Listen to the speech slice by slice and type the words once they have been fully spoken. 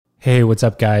Hey, what's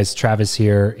up, guys? Travis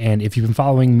here. And if you've been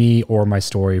following me or my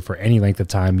story for any length of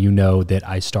time, you know that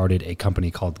I started a company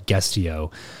called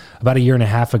Guestio about a year and a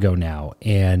half ago now.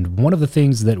 And one of the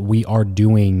things that we are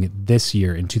doing this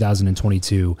year in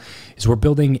 2022 is we're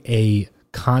building a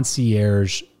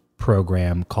concierge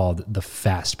program called the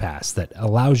Fast Pass that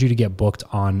allows you to get booked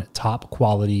on top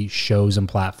quality shows and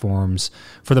platforms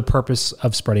for the purpose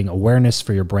of spreading awareness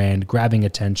for your brand, grabbing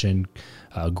attention,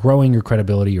 growing your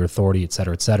credibility, your authority, et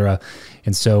cetera, et cetera.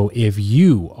 And so if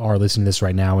you are listening to this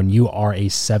right now and you are a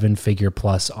 7-figure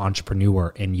plus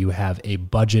entrepreneur and you have a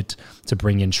budget to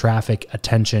bring in traffic,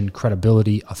 attention,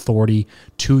 credibility, authority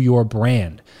to your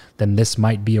brand, then this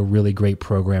might be a really great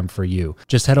program for you.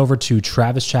 Just head over to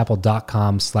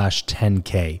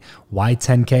travischappell.com/10K. Why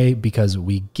 10K? Because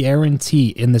we guarantee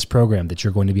in this program that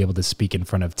you're going to be able to speak in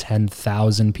front of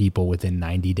 10,000 people within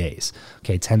 90 days.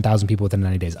 Okay, 10,000 people within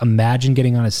 90 days. Imagine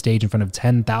getting on a stage in front of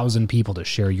 10,000 people to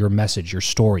share your message, your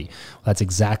story. Well, that's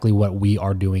exactly what we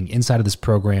are doing inside of this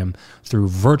program through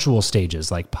virtual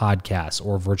stages like podcasts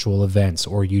or virtual events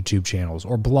or YouTube channels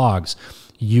or blogs.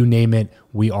 You name it,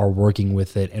 we are working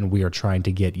with it, and we are trying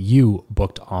to get you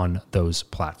booked on those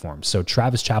platforms. So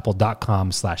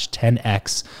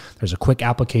travischappell.com/10X. There's a quick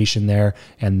application there,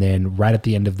 and then right at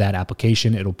the end of that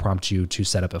application, it'll prompt you to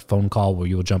set up a phone call where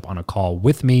you'll jump on a call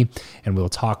with me, and we'll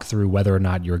talk through whether or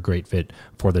not you're a great fit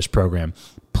for this program.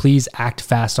 Please act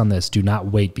fast on this. Do not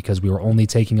wait, because we are only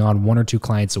taking on 1 or 2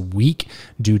 clients a week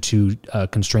due to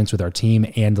constraints with our team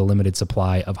and the limited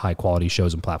supply of high quality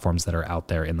shows and platforms that are out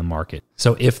there in the market.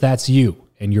 So if that's you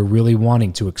and you're really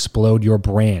wanting to explode your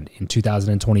brand in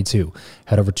 2022,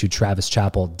 head over to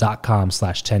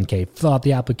travischappell.com/10K, fill out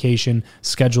the application,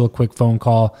 schedule a quick phone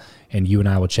call, and you and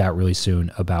I will chat really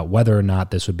soon about whether or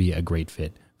not this would be a great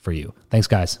fit for you. Thanks,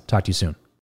 guys. Talk to you soon.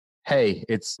 Hey,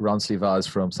 it's Ronsley Vaz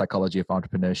from Psychology of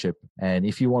Entrepreneurship. And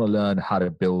if you want to learn how to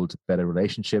build better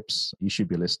relationships, you should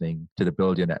be listening to the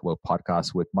Build Your Network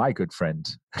podcast with my good friend,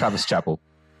 Travis Chappell.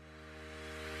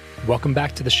 Welcome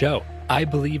back to the show. I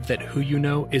believe that who you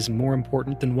know is more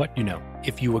important than what you know.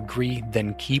 If you agree,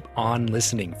 then keep on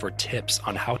listening for tips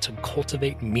on how to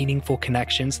cultivate meaningful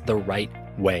connections the right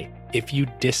way. If you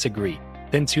disagree,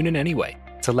 then tune in anyway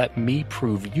to let me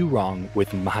prove you wrong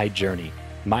with my journey.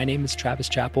 My name is Travis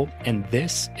Chappell, and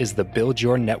this is the Build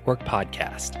Your Network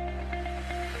podcast.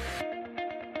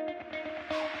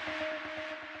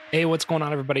 Hey, what's going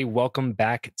on, everybody? Welcome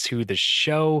back to the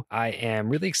show. I am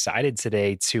really excited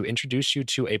today to introduce you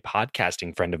to a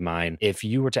podcasting friend of mine. If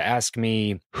you were to ask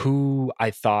me who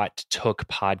I thought took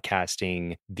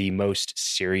podcasting the most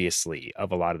seriously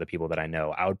of a lot of the people that I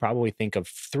know, I would probably think of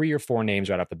 3 or 4 names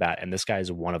right off the bat, and this guy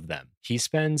is one of them. He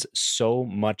spends so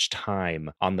much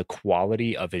time on the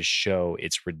quality of his show.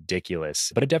 It's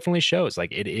ridiculous, but it definitely shows.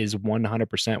 Like, it is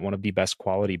 100% one of the best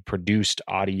quality produced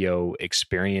audio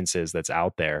experiences that's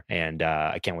out there. And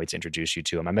I can't wait to introduce you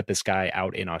to him. I met this guy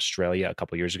out in Australia a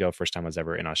couple of years ago. First time I was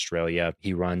ever in Australia.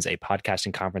 He runs a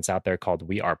podcasting conference out there called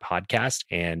We Are Podcast.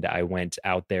 And I went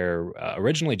out there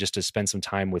originally just to spend some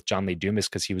time with John Lee Dumas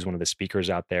because he was one of the speakers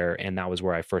out there. And that was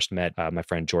where I first met my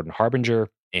friend Jordan Harbinger.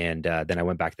 And then I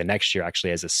went back the next year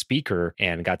actually as a speaker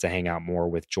and got to hang out more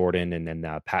with Jordan. And then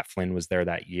Pat Flynn was there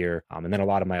that year. And then a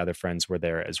lot of my other friends were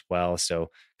there as well. So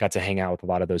got to hang out with a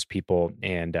lot of those people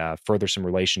and further some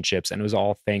relationships. And it was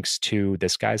all thanks to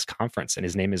this guy's conference. And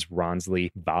his name is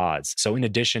Ronsley Vaz. So in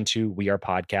addition to We Are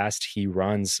Podcast, he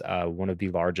runs one of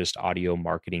the largest audio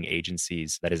marketing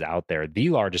agencies that is out there. The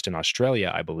largest in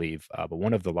Australia, I believe, but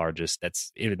one of the largest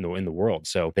that's in the world.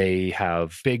 So they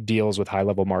have big deals with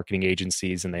high-level marketing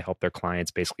agencies, and they help their clients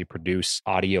basically produce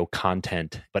audio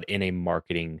content, but in a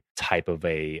marketing type of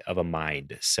a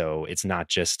mind. So it's not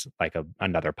just like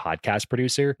another podcast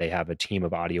producer. They have a team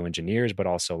of audio engineers, but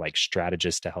also like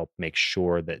strategists to help make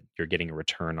sure that you're getting a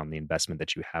return on the investment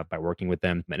that you have by working with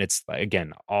them. And it's,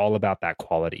 again, all about that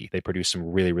quality. They produce some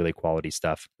really, really quality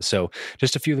stuff. So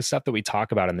just a few of the stuff that we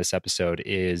talk about in this episode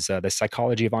is the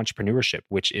Psychology of Entrepreneurship,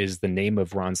 which is the name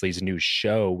of Ronsley's new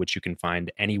show, which you can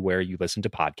find anywhere you listen to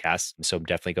podcasts. So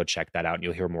definitely go check that out, and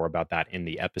you'll hear more about that in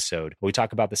the episode. We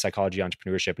talk about the Psychology of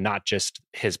Entrepreneurship, not just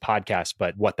his podcast,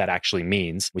 but what that actually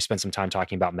means. We spent some time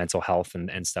talking about mental health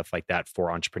and stuff like that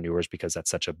for entrepreneurs, because that's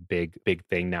such a big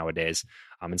thing nowadays.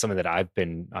 And something that I've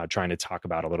been trying to talk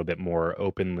about a little bit more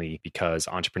openly, because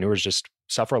entrepreneurs just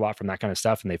suffer a lot from that kind of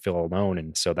stuff and they feel alone.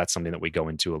 And so that's something that we go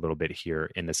into a little bit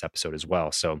here in this episode as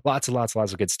well. So lots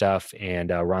of good stuff. And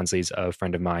Ronsley's a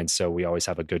friend of mine. So we always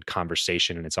have a good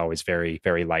conversation, and it's always very,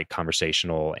 very light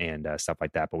conversational and stuff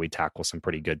like that. But we tackle some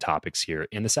pretty good topics here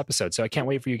in this episode. So I can't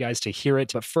wait for you guys to hear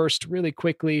it. But first, really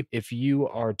quickly, if you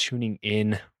are tuning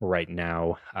in right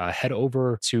now, head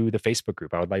over to the Facebook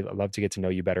group. I would love to get to know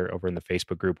you better over in the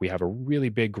Facebook group. We have a really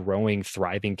big, growing,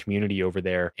 thriving community over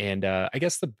there. And I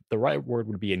guess the right word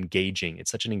would be engaging.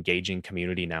 It's such an engaging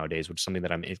community nowadays, which is something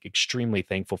that I'm extremely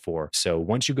thankful for. So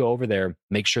once you go over there,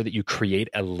 make sure that you create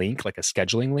a link, like a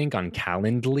scheduling link on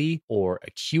Calendly or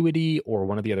Acuity or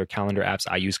one of the other calendar apps.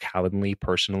 I use Calendly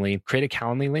personally. Create a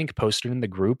Calendly link, post it in the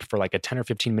group for like a 10 or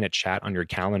 15 minute chat on your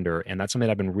calendar. And that's something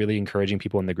I've been really encouraging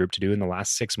people in the group to do in the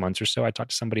last 6 months or so. I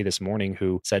talked to somebody this morning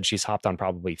who said she's hopped on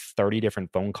probably 30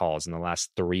 different phone calls in the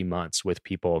last 3 months with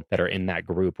people that are in that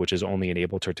group, which has only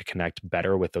enabled her to connect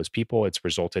better with those people. It's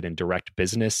resulted in direct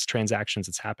business transactions.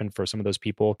 It's happened for some of those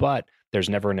people, but there's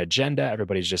never an agenda.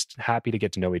 Everybody's just happy to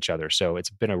get to know each other. So it's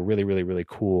been a really, really, really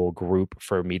cool group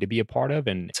for me to be a part of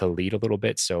and to lead a little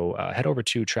bit. So head over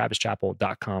to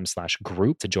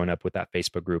travischappell.com/group to join up with that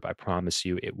Facebook group. I promise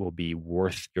you it will be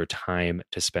worth your time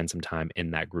to spend some time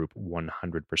in that group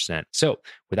 100%. So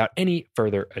without any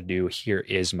further ado, here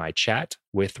is my chat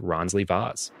with Ronsley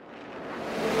Vaz.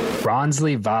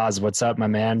 Ronsley Vaz, what's up, my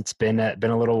man? It's been a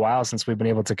little while since we've been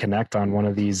able to connect on one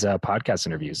of these podcast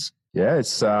interviews. Yeah,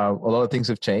 it's a lot of things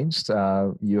have changed.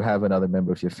 You have another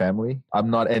member of your family. I'm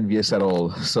not envious at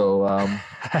all. So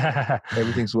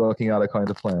everything's working out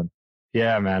according to plan.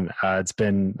 Yeah, man. It's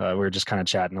been, we were just kind of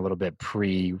chatting a little bit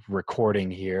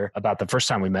pre-recording here about the first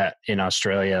time we met in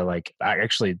Australia, like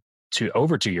actually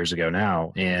over 2 years ago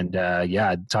now. And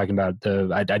talking about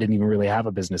I didn't even really have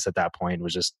a business at that point. It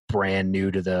was just brand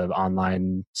new to the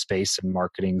online space and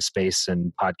marketing space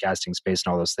and podcasting space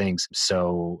and all those things.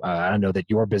 So I know that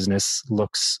your business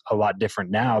looks a lot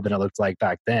different now than it looked like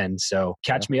back then. So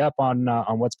catch me up on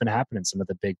what's been happening, some of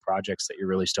the big projects that you're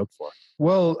really stoked for.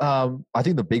 Well, I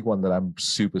think the big one that I'm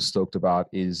super stoked about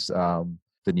is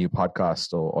the new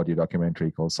podcast or audio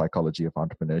documentary called Psychology of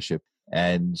Entrepreneurship.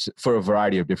 And for a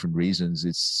variety of different reasons,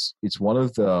 it's one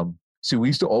of the, so we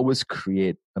used to always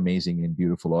create amazing and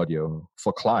beautiful audio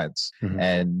for clients. Mm-hmm.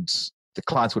 And the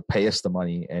clients would pay us the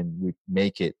money and we'd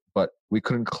make it, but we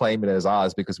couldn't claim it as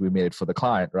ours because we made it for the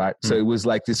client, right? Mm-hmm. So it was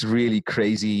like this really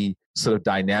crazy sort of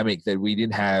dynamic that we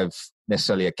didn't have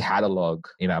necessarily a catalog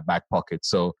in our back pocket.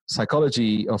 So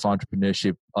Psychology of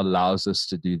Entrepreneurship allows us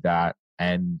to do that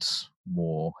and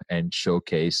more, and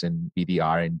showcase and be the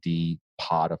R&D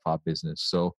part of our business.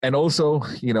 So, and also,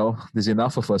 there's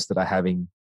enough of us that are having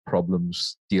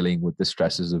problems dealing with the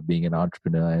stresses of being an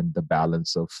entrepreneur and the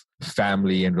balance of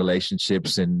family and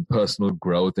relationships and personal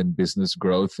growth and business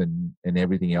growth and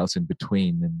everything else in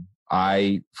between. And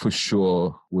I, for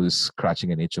sure, was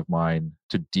scratching an itch of mine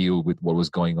to deal with what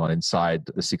was going on inside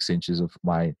the 6 inches of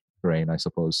my brain, I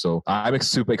suppose. So I'm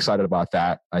super excited about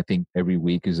that. I think every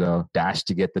week is a dash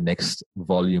to get the next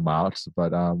volume out,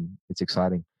 but it's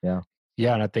exciting. Yeah.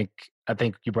 Yeah. And I think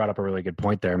you brought up a really good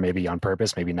point there, maybe on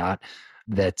purpose, maybe not,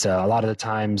 that a lot of the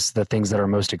times the things that are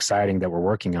most exciting that we're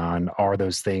working on are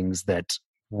those things that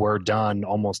were done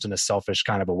almost in a selfish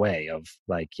kind of a way of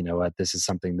like, you know what, this is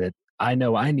something that I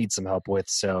know I need some help with.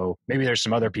 So maybe there's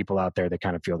some other people out there that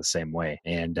kind of feel the same way.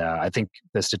 And I think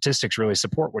the statistics really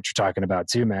support what you're talking about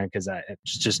too, man, because I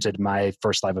just did my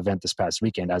first live event this past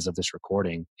weekend as of this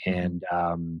recording. And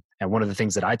one of the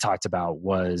things that I talked about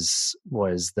was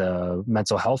the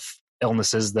mental health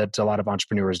illnesses that a lot of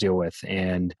entrepreneurs deal with.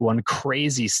 And one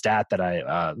crazy stat that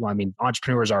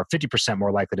entrepreneurs are 50%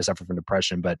 more likely to suffer from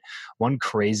depression, but one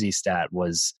crazy stat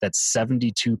was that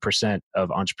 72% of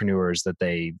entrepreneurs that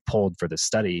they polled for this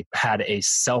study had a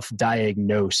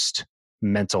self-diagnosed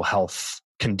mental health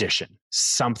condition,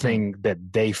 something that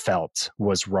they felt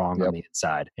was wrong on the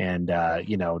inside. And,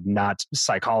 not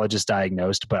psychologist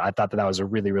diagnosed, but I thought that was a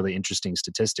really, really interesting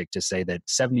statistic to say that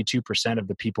 72% of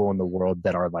the people in the world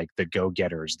that are like the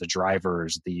go-getters, the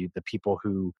drivers, the people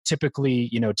who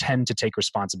typically, tend to take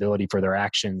responsibility for their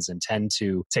actions and tend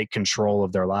to take control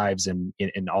of their lives and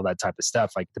all that type of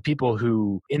stuff. Like the people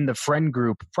who in the friend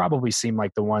group probably seem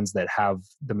like the ones that have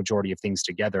the majority of things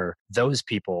together. Those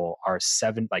people are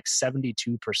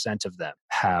 72% of them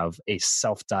have a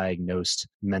self-diagnosed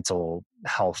mental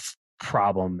health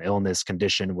problem, illness,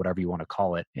 condition, whatever you want to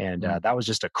call it. And that was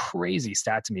just a crazy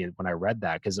stat to me when I read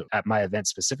that, because at my event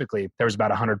specifically, there was about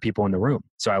 100 people in the room.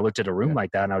 So I looked at a room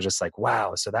like that and I was just like,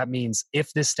 wow. So that means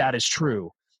if this stat is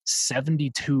true,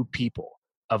 72 people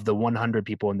of the 100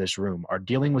 people in this room are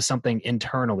dealing with something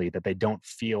internally that they don't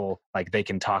feel like they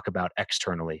can talk about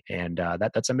externally. And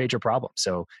that's a major problem.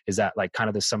 So is that like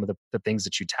kind of some of the things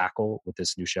that you tackle with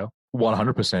this new show?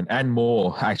 100% and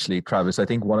more, actually, Travis. I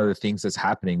think one of the things that's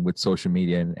happening with social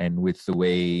media and with the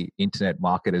way internet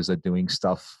marketers are doing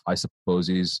stuff, I suppose,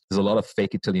 is there's a lot of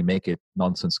fake it till you make it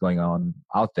nonsense going on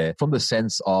out there, from the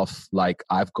sense of like,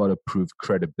 I've got to prove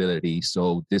credibility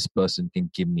so this person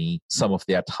can give me some of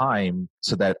their time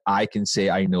so that I can say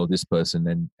I know this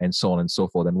person, and so on and so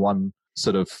forth. And one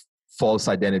sort of false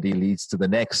identity leads to the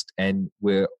next. And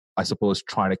we're, I suppose,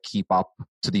 trying to keep up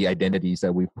to the identities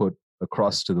that we put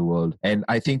across to the world. And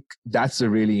I think that's a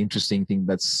really interesting thing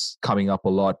that's coming up a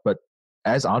lot. But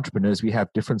as entrepreneurs, we have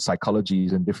different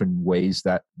psychologies and different ways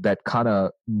that kind of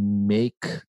make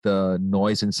the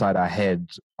noise inside our head,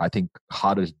 I think,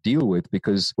 harder to deal with,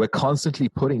 because we're constantly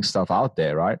putting stuff out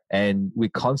there, right? And we're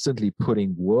constantly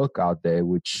putting work out there,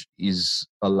 which is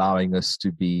allowing us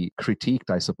to be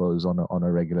critiqued, I suppose, on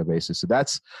a regular basis. So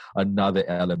that's another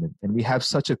element. And we have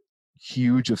such a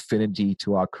huge affinity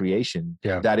to our creation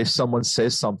that if someone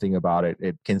says something about it,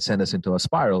 it can send us into a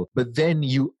spiral. But then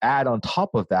you add on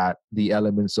top of that the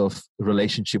elements of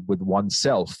relationship with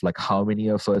oneself. Like, how many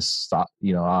of us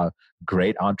are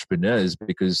great entrepreneurs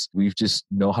because we just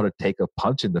know how to take a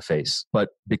punch in the face. But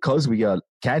because we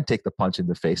can take the punch in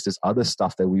the face, there's other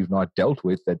stuff that we've not dealt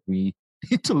with that we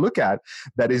need to look at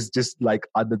that is just like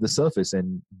under the surface,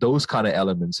 and those kind of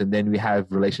elements. And then we have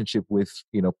relationship with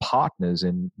partners,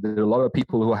 and there are a lot of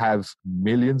people who have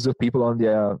millions of people on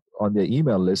their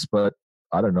email list, but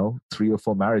I don't know, 3 or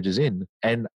 4 marriages in,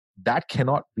 and that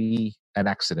cannot be an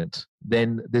accident.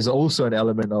 Then there's also an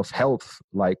element of health.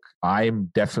 Like, I'm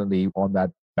definitely on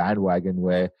that bandwagon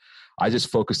where I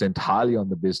just focused entirely on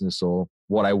the business or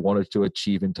what I wanted to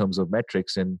achieve in terms of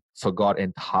metrics and forgot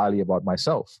entirely about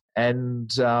myself. And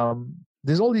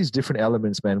there's all these different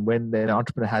elements, man. When an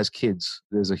entrepreneur has kids,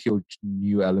 there's a huge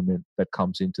new element that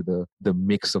comes into the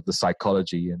mix of the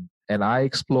psychology. And I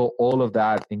explore all of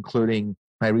that, including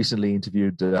I recently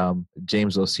interviewed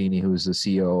James Orsini, who is the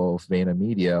CEO of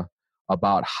VaynerMedia,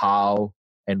 about how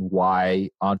and why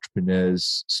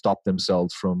entrepreneurs stop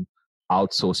themselves from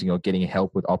outsourcing or getting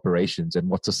help with operations, and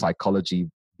what's the psychology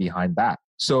behind that.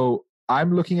 So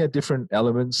I'm looking at different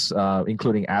elements,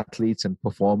 including athletes and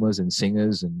performers and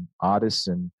singers and artists.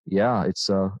 And yeah, it's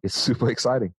super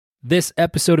exciting. This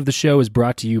episode of the show is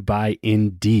brought to you by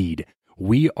Indeed.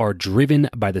 We are driven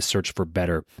by the search for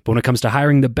better. But when it comes to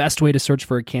hiring, the best way to search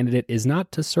for a candidate is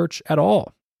not to search at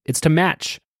all. It's to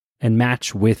match, and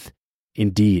match with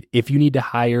Indeed. If you need to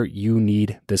hire, you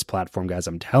need this platform, guys.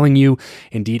 I'm telling you,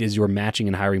 Indeed is your matching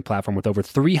and hiring platform with over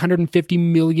 350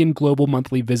 million global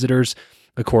monthly visitors,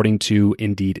 according to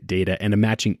Indeed data, and a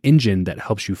matching engine that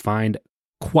helps you find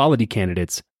quality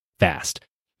candidates fast.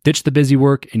 Ditch the busy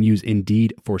work and use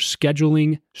Indeed for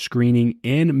scheduling, screening,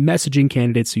 and messaging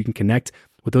candidates so you can connect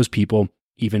with those people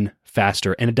even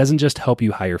faster. And it doesn't just help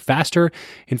you hire faster.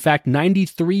 In fact,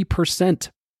 93%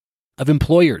 of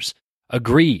employers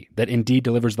agree that Indeed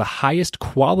delivers the highest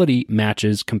quality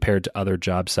matches compared to other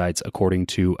job sites, according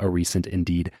to a recent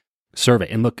Indeed survey.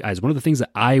 And look, guys, one of the things that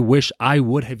I wish I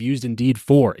would have used Indeed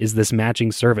for is this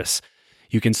matching service.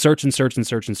 You can search and search and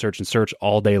search and search and search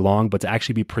all day long, but to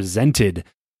actually be presented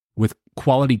with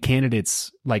quality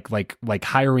candidates, like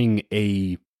hiring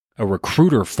a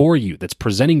recruiter for you that's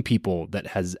presenting people that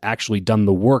has actually done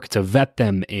the work to vet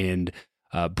them and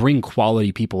bring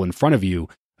quality people in front of you.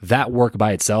 That work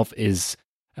by itself is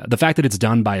the fact that it's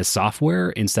done by a software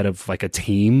instead of like a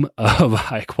team of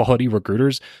high quality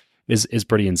recruiters is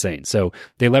pretty insane. So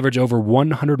they leverage over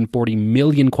 140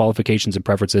 million qualifications and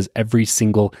preferences every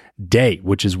single day,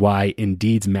 which is why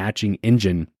Indeed's matching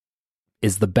engine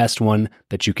is the best one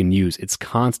that you can use. It's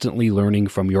constantly learning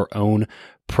from your own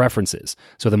preferences.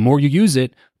 So the more you use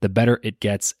it, the better it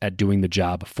gets at doing the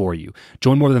job for you.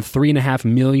 Join more than 3.5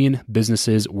 million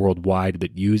businesses worldwide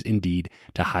that use Indeed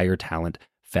to hire talent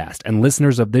fast. And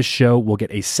listeners of this show will get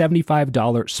a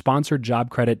 $75 sponsored job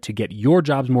credit to get your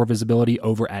jobs more visibility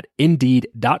over at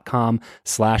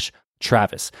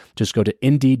Indeed.com/Travis. Just go to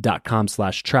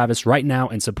Indeed.com/Travis right now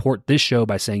and support this show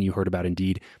by saying you heard about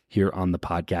Indeed here on the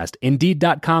podcast.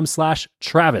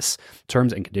 Indeed.com/Travis.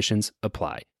 Terms and conditions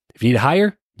apply. If you need to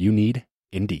hire, you need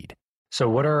Indeed. So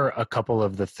what are a couple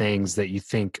of the things that you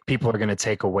think people are going to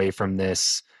take away from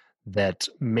this that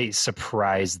may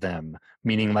surprise them?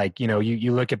 Meaning like,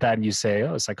 you look at that and you say,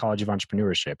 oh, psychology of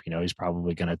entrepreneurship, he's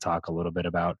probably going to talk a little bit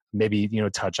about maybe,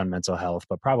 touch on mental health,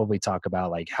 but probably talk about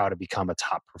like how to become a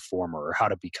top performer or how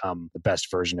to become the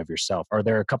best version of yourself. Are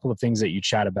there a couple of things that you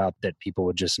chat about that people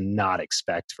would just not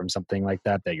expect from something like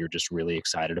that you're just really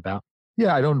excited about?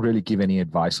 Yeah, I don't really give any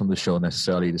advice on the show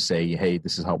necessarily to say, hey,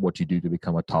 this is what you do to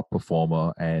become a top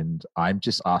performer. And I'm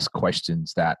just asked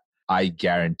questions that I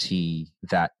guarantee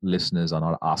that listeners are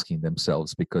not asking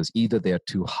themselves, because either they're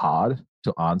too hard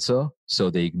to answer, so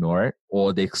they ignore it,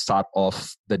 or they start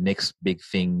off the next big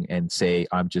thing and say,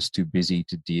 I'm just too busy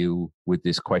to deal with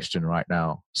this question right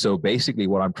now. So basically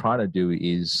what I'm trying to do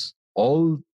is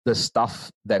all the stuff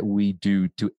that we do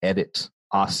to edit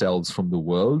ourselves from the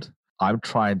world, I'm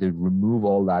trying to remove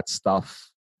all that stuff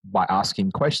by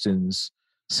asking questions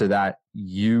so that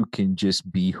you can just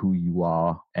be who you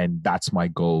are. And that's my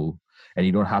goal. And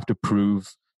you don't have to prove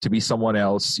to be someone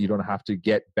else. You don't have to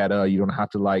get better. You don't have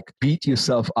to like beat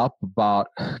yourself up about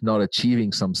not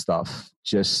achieving some stuff.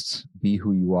 Just be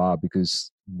who you are,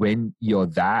 because when you're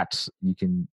that, you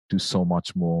can do so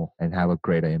much more and have a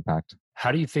greater impact.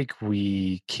 How do you think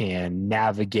we can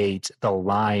navigate the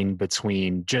line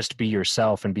between just be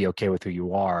yourself and be okay with who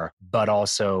you are, but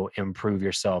also improve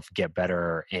yourself, get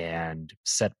better, and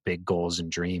set big goals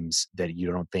and dreams that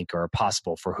you don't think are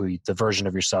possible for the version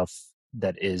of yourself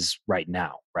that is right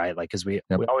now, right? Like, because we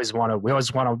always want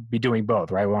to be doing both,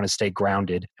 right? We want to stay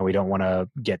grounded and we don't want to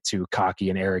get too cocky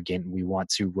and arrogant. We want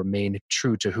to remain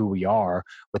true to who we are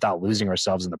without losing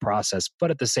ourselves in the process. But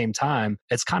at the same time,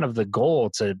 it's kind of the goal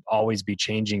to always be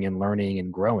changing and learning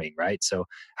and growing, right? So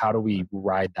how do we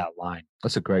ride that line?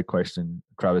 That's a great question,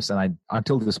 Travis. And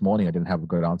until this morning, I didn't have a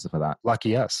good answer for that.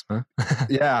 Lucky us, huh?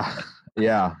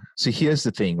 Yeah. So here's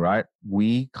the thing, right?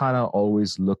 We kind of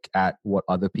always look at what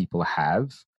other people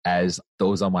have as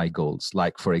those are my goals.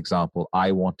 Like, for example,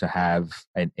 I want to have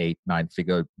an 8-9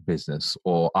 figure business,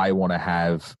 or I want to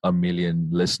have 1 million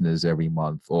listeners every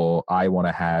month, or I want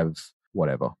to have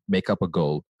whatever, make up a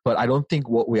goal. But I don't think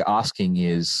what we're asking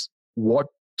is, what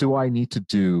do I need to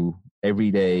do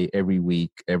every day, every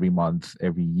week, every month,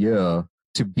 every year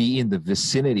to be in the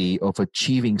vicinity of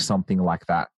achieving something like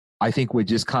that? I think we're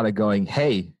just kind of going,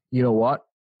 hey, you know what?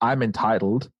 I'm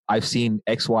entitled. I've seen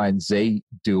X, Y, and Z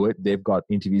do it. They've got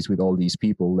interviews with all these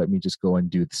people. Let me just go and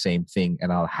do the same thing,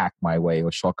 and I'll hack my way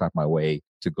or shortcut my way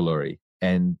to glory.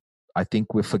 And I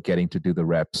think we're forgetting to do the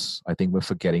reps. I think we're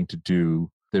forgetting to do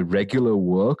the regular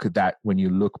work that when you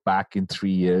look back in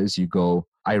 3 years, you go,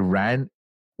 I ran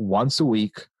once a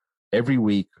week, every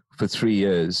week for 3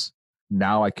 years.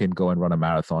 Now I can go and run a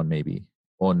marathon maybe.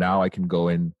 Or now I can go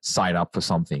and sign up for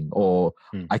something, or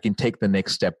I can take the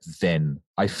next step then.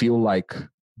 I feel like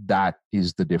that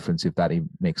is the difference, if that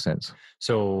makes sense.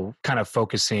 So kind of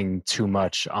focusing too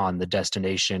much on the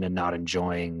destination and not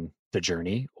enjoying the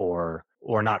journey, or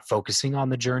not focusing on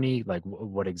the journey. Like,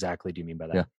 what exactly do you mean by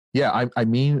that? Yeah. I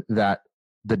mean that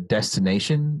the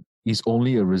destination is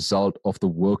only a result of the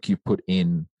work you put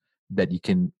in, that you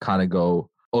can kind of go,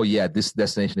 oh yeah, this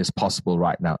destination is possible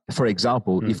right now. For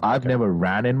example, if I've never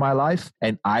ran in my life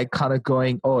and I kind of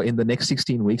going, oh, in the next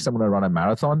 16 weeks, I'm going to run a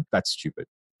marathon, that's stupid.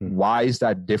 Why is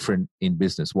that different in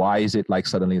business? Why is it like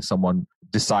suddenly someone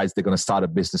decides they're going to start a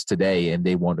business today and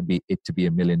they want it to be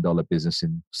 $1 million business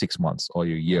in 6 months or a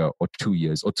year or 2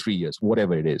 years or 3 years,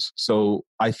 whatever it is. So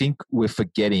I think we're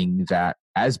forgetting that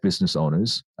as business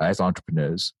owners, as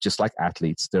entrepreneurs, just like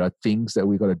athletes, there are things that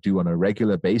we got to do on a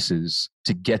regular basis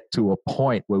to get to a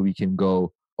point where we can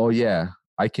go, oh yeah,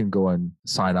 I can go and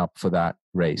sign up for that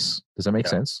race. Does that make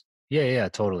sense? Yeah,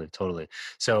 totally.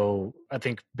 So I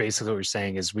think basically what you're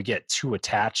saying is we get too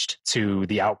attached to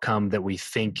the outcome that we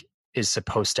think is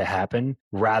supposed to happen,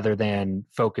 rather than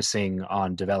focusing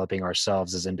on developing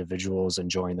ourselves as individuals,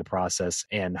 enjoying the process,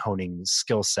 and honing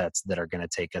skill sets that are going to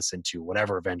take us into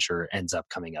whatever venture ends up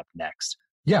coming up next.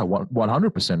 Yeah,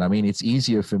 100%. I mean, it's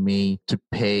easier for me to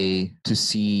pay to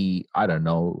see, I don't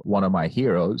know, one of my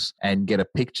heroes and get a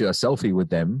picture, a selfie with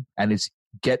them, and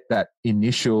get that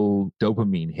initial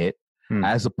dopamine hit,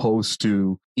 as opposed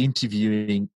to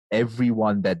interviewing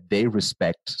everyone that they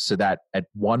respect, so that at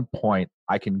one point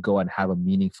I can go and have a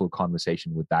meaningful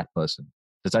conversation with that person.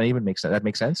 Does that even make sense? That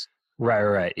makes sense?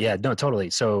 Right. Yeah, no, totally.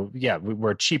 So yeah,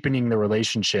 we're cheapening the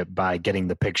relationship by getting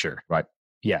the picture. Right.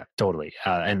 Yeah, totally.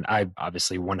 And I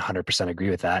obviously 100% agree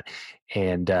with that.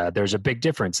 And there's a big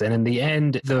difference. And in the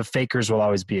end, the fakers will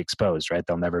always be exposed, right?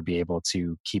 They'll never be able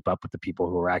to keep up with the people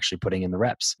who are actually putting in the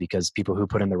reps, because people who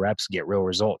put in the reps get real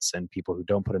results and people who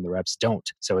don't put in the reps don't.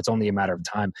 So it's only a matter of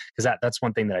time. Because that's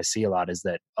one thing that I see a lot, is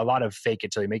that a lot of fake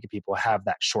it till you make it people have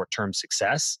that short-term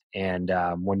success. And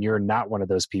when you're not one of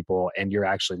those people and you're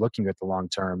actually looking at the long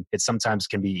term, it sometimes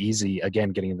can be easy, again,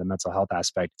 getting into the mental health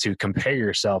aspect, to compare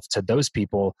yourself to those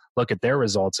people, look at their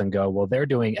results and go, well, they're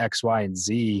doing X, Y, and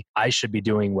Z. I should be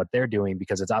doing what they're doing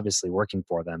because it's obviously working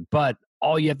for them. But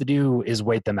all you have to do is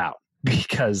wait them out.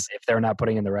 Because if they're not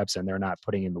putting in the reps and they're not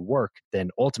putting in the work, then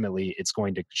ultimately it's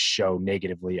going to show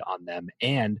negatively on them.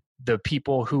 And the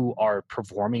people who are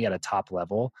performing at a top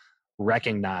level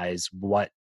recognize what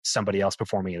somebody else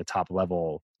performing at a top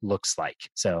level looks like.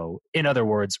 So in other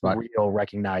words, right. Real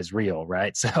recognize real,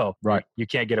 right? So right. You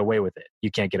can't get away with it. You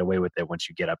can't get away with it once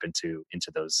you get up into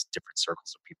those different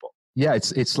circles of people. Yeah,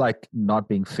 it's like not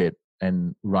being fit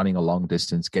and running a long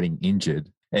distance, getting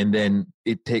injured. And then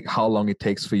how long it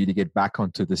takes for you to get back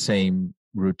onto the same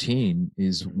routine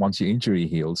is once your injury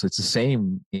heals. It's the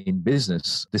same in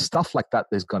business. There's stuff like that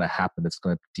that's going to happen that's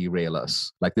going to derail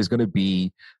us. Like there's going to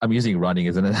be, I'm using running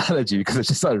as an analogy because I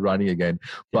just started running again.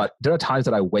 But there are times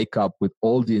that I wake up with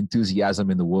all the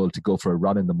enthusiasm in the world to go for a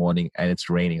run in the morning and it's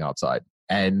raining outside.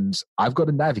 And I've got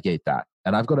to navigate that.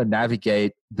 And I've got to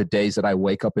navigate the days that I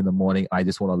wake up in the morning, I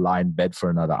just want to lie in bed for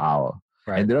another hour.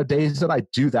 Right. And there are days that I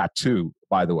do that too,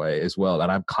 by the way, as well.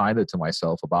 And I'm kinder to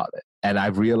myself about it. And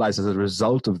I've realized as a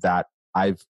result of that,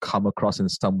 I've come across and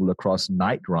stumbled across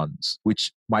night runs,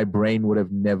 which my brain would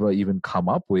have never even come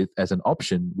up with as an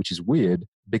option, which is weird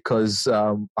because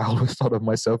I always thought of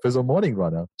myself as a morning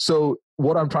runner. So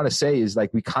what I'm trying to say is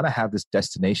like we kind of have this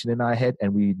destination in our head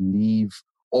and we leave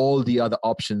all the other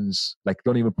options, like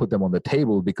don't even put them on the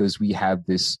table because we have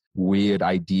this weird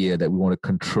idea that we want to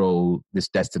control this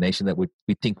destination that we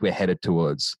think we're headed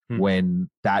towards, when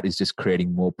that is just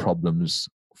creating more problems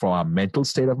for our mental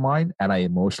state of mind and our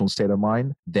emotional state of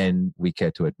mind than we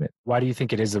care to admit. Why do you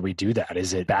think it is that we do that?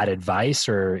 Is it bad advice,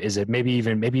 or is it maybe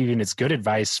even it's good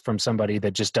advice from somebody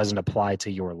that just doesn't apply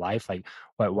to your life? Like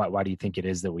why do you think it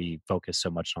is that we focus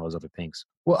so much on all those other things?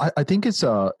 Well, I think it's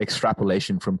a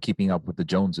extrapolation from keeping up with the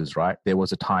Joneses, right? There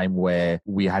was a time where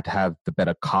we had to have the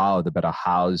better car, or the better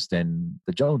house than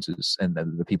the Joneses and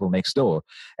the people next door.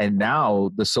 And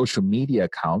now the social media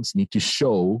accounts need to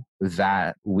show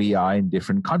that we are in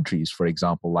different countries. For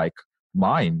example, like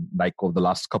mine, like over the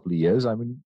last couple of years, I'm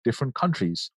in different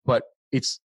countries. But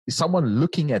it's someone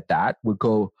looking at that would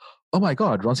go, oh my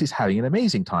God, Ronsi's having an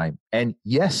amazing time. And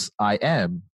yes, I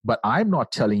am. But I'm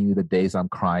not telling you the days I'm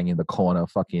crying in the corner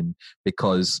fucking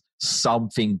because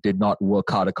something did not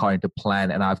work out according to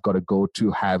plan and I've got to go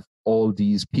to have all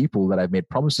these people that I've made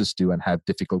promises to and have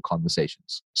difficult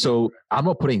conversations. So I'm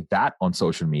not putting that on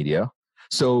social media.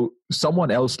 So someone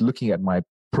else looking at my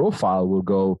profile will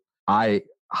go, I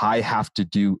have to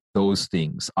do those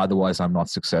things. Otherwise, I'm not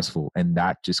successful. And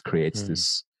that just creates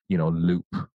this, loop,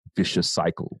 vicious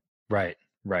cycle.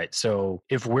 Right. So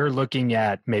if we're looking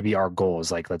at maybe our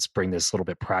goals, like let's bring this a little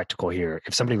bit practical here.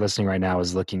 If somebody listening right now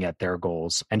is looking at their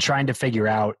goals and trying to figure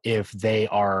out if they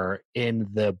are in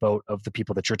the boat of the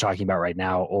people that you're talking about right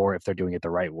now, or if they're doing it the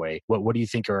right way, what do you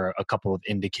think are a couple of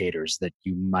indicators that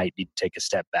you might need to take a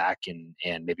step back and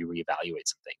maybe reevaluate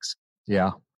some things?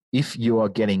 Yeah. If you are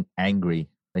getting angry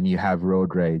and you have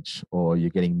road rage, or you're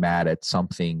getting mad at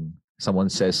something, someone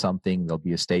says something, there'll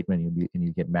be a statement and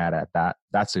you get mad at that.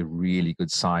 That's a really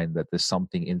good sign that there's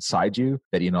something inside you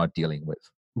that you're not dealing with.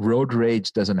 Road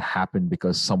rage doesn't happen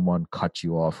because someone cut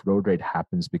you off. Road rage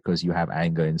happens because you have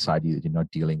anger inside you that you're not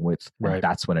dealing with. Right. And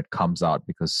that's when it comes out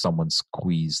because someone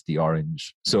squeezed the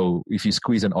orange. So if you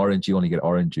squeeze an orange, you only get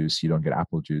orange juice. You don't get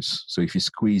apple juice. So if you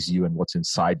squeeze you and what's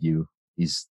inside you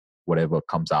is whatever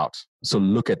comes out. So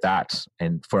look at that.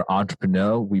 And for an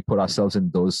entrepreneur, we put ourselves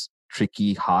in those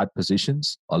tricky, hard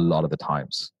positions a lot of the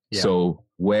times. Yeah. So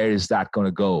where is that going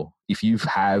to go? If you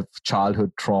have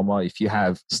childhood trauma, if you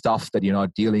have stuff that you're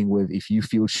not dealing with, if you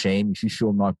feel shame, if you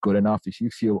feel not good enough, if you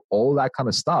feel all that kind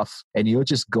of stuff, and you're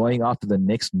just going after the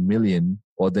next million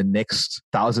or the next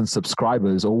 1,000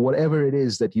 subscribers or whatever it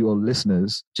is that your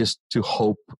listeners, just to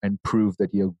hope and prove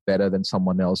that you're better than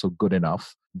someone else or good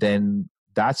enough, then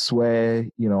that's where,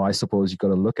 I suppose you got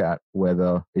to look at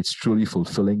whether it's truly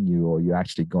fulfilling you or you're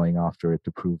actually going after it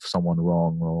to prove someone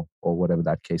wrong or whatever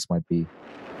that case might be.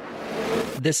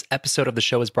 This episode of the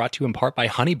show is brought to you in part by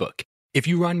HoneyBook. If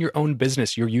you run your own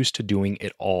business, you're used to doing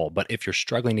it all. But if you're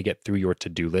struggling to get through your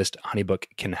to-do list, HoneyBook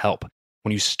can help.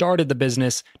 When you started the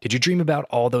business, did you dream about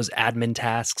all those admin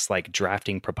tasks like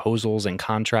drafting proposals and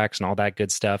contracts and all that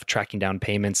good stuff, tracking down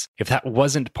payments? If that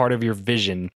wasn't part of your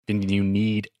vision, then you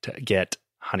need to get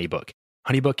HoneyBook.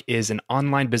 HoneyBook is an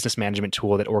online business management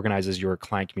tool that organizes your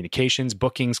client communications,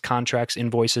 bookings, contracts,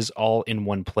 invoices, all in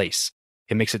one place.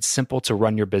 It makes it simple to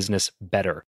run your business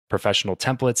better. Professional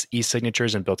templates,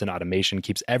 e-signatures, and built-in automation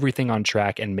keeps everything on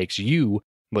track and makes you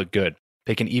look good.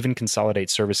 They can even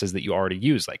consolidate services that you already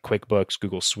use, like QuickBooks,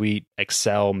 Google Suite,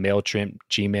 Excel, MailChimp,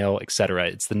 Gmail, etc.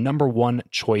 It's the number one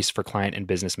choice for client and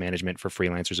business management for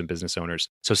freelancers and business owners.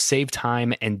 So save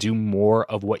time and do more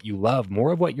of what you love,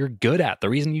 more of what you're good at. The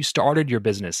reason you started your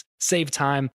business. Save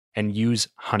time and use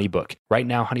HoneyBook. Right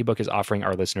now, HoneyBook is offering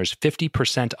our listeners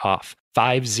 50% off.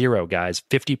 50, guys,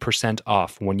 50%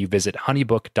 off when you visit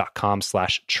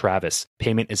honeybook.com/Travis.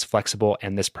 Payment is flexible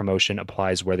and this promotion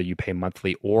applies whether you pay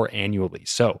monthly or annually.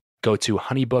 So go to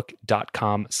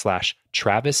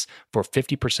honeybook.com/Travis for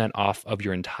 50% off of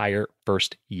your entire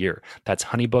first year. That's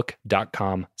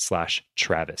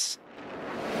honeybook.com/Travis.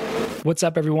 What's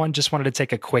up, everyone? Just wanted to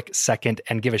take a quick second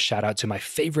and give a shout out to my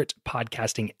favorite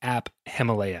podcasting app,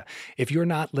 Himalaya. If you're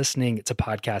not listening to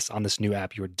podcasts on this new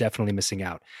app, you're definitely missing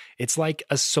out. It's like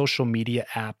a social media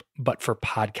app, but for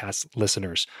podcast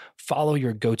listeners. Follow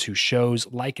your go-to shows,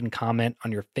 like and comment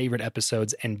on your favorite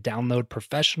episodes, and download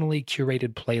professionally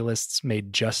curated playlists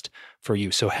made just for you.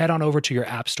 So head on over to your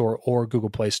App Store or Google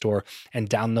Play Store and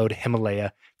download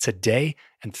Himalaya today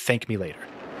and thank me later.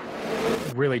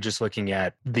 Really just looking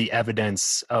at the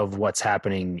evidence of what's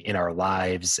happening in our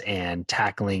lives and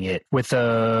tackling it with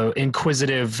a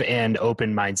inquisitive and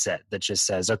open mindset that just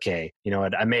says, okay, you know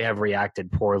what, I may have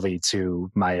reacted poorly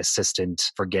to my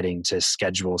assistant forgetting to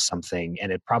schedule something,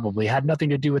 and it probably had nothing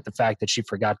to do with the fact that she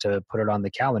forgot to put it on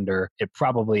the calendar. It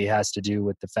probably has to do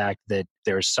with the fact that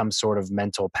there's some sort of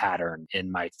mental pattern in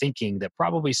my thinking that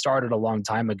probably started a long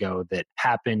time ago that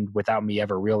happened without me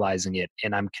ever realizing it,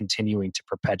 and I'm continuing to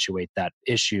perpetuate that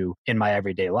issue in my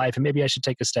everyday life. And maybe I should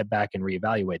take a step back and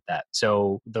reevaluate that.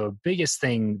 So the biggest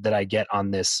thing that I get on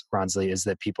this, Ronsley, is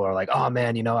that people are like, oh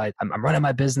man, you know, I'm running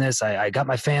my business. I got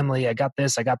my family. I got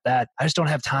this, I got that. I just don't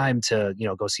have time to, you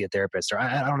know, go see a therapist, or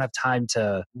I don't have time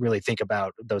to really think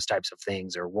about those types of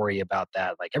things or worry about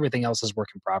that. Like everything else is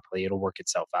working properly. It'll work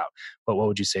itself out. But what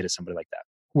would you say to somebody like that?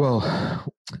 Well,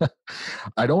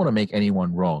 I don't want to make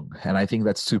anyone wrong. And I think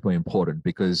that's super important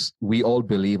because we all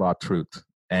believe our truth.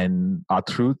 And our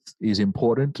truth is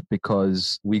important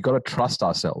because we got to trust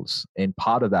ourselves. And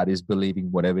part of that is believing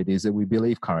whatever it is that we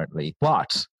believe currently.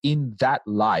 But in that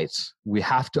light, we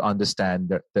have to understand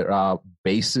that there are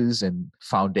bases and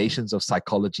foundations of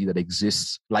psychology that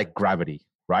exists, like gravity,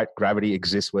 right? Gravity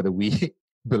exists whether we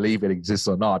believe it exists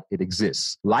or not, it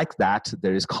exists. Like that,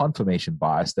 there is confirmation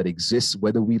bias that exists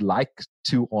whether we like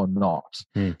to or not.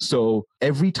 So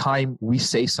every time we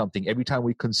say something, every time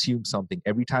we consume something,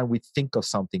 every time we think of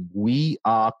something, we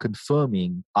are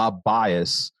confirming our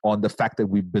bias on the fact that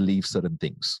we believe certain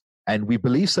things. And we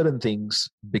believe certain things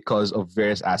because of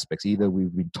various aspects. Either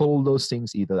we've been told those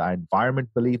things, either our environment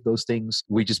believed those things,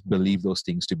 we just believe those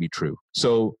things to be true.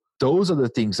 So those are the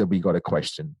things that we got to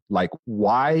question. Like,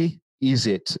 why is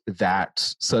it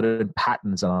that certain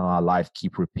patterns in our life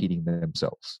keep repeating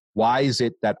themselves? Why is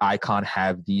it that I can't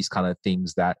have these kind of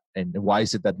things and why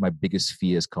is it that my biggest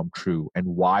fears come true, and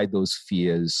why those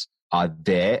fears are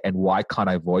there, and why can't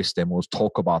I voice them or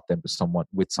talk about them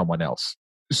with someone else?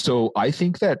 So I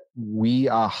think that we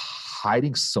are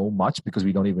hiding so much because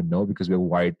we don't even know, because we're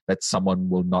worried that someone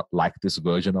will not like this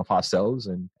version of ourselves.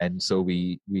 And so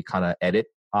we kind of edit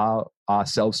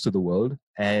ourselves to the world.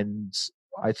 And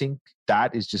I think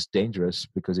that is just dangerous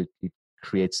because it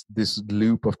creates this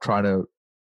loop of trying to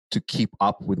keep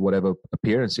up with whatever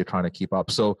appearance you're trying to keep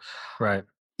up. So right.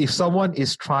 If someone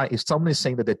is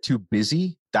saying that they're too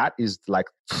busy, that is like,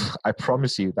 I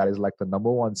promise you, that is like the number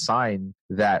one sign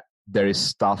that there is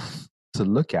stuff to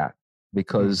look at,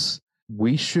 because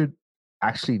we should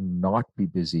actually not be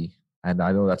busy. And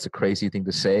I know that's a crazy thing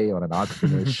to say on an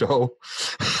entrepreneur show,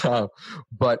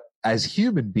 but as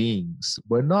human beings,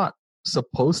 we're not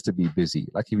supposed to be busy.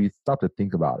 Like, if you stop to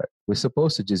think about it, we're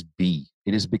supposed to just be.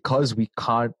 It is because we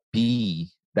can't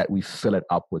be that we fill it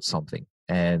up with something.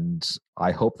 And I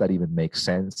hope that even makes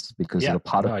sense, because there's a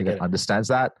part of me that understands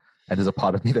that, and there's a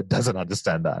part of me that doesn't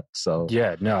understand that. So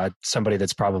somebody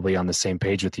that's probably on the same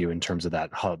page with you in terms of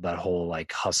that whole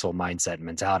like hustle mindset and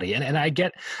mentality. And I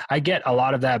get a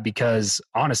lot of that, because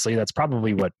honestly, that's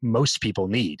probably what most people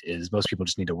need. Is most people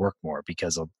just need to work more,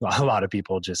 because a lot of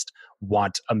people just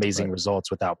want amazing results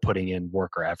without putting in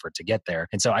work or effort to get there.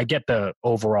 And so I get the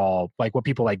overall, like what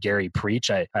people like Gary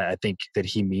preach. I think that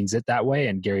he means it that way.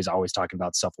 And Gary's always talking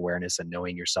about self-awareness and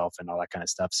knowing yourself and all that kind of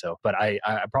stuff. So, but I'm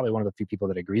probably one of the few people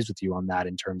that agrees with you on that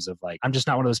in terms of like, I'm just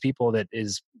not one of those people that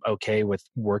is okay with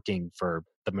working for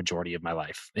the majority of my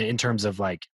life in terms of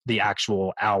like the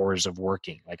actual hours of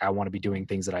working. Like I want to be doing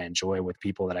things that I enjoy with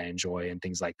people that I enjoy and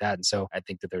things like that. And so I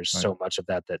think that there's so much of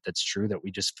that's true, that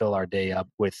we just fill our day up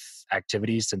with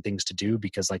activities and things to do,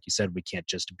 because like you said, we can't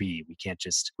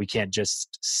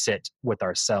just sit with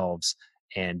ourselves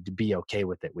and be okay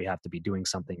with it. We have to be doing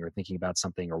something or thinking about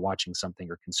something or watching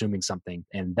something or consuming something.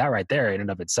 And that right there in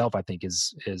and of itself, I think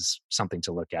is something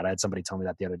to look at. I had somebody tell me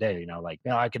that the other day,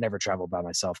 I could never travel by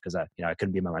myself because I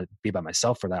couldn't be by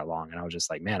myself for that long. And I was just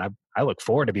like, man, I look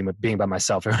forward to being by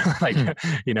myself like,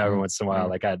 every once in a while.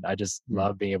 Like I just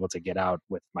love being able to get out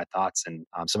with my thoughts, and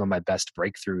some of my best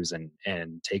breakthroughs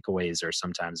and takeaways are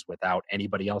sometimes without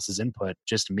anybody else's input,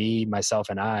 just me, myself,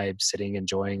 and I sitting,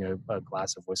 enjoying a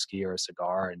glass of whiskey or a cigar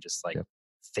and just like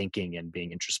thinking and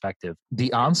being introspective.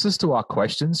 The answers to our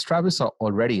questions, Travis, are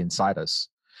already inside us.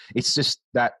 It's just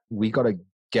that we got to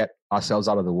get ourselves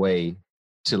out of the way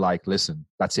to like listen.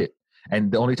 That's it.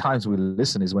 And the only times we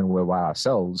listen is when we're by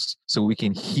ourselves, so we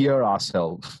can hear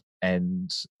ourselves.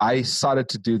 And I started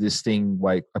to do this thing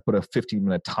like I put a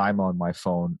 15-minute timer on my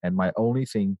phone, and my only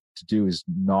thing to do is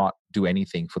not do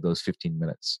anything for those 15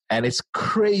 minutes. And it's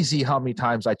crazy how many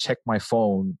times I check my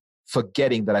phone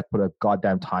forgetting that I put a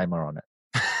goddamn timer on it.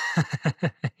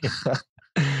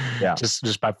 Yeah.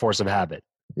 Just by force of habit.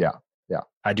 Yeah.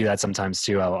 I do that sometimes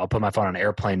too. I'll put my phone on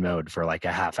airplane mode for like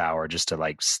a half hour just to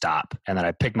like stop. And then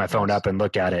I pick my phone up and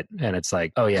look at it, and it's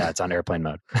like, oh yeah, it's on airplane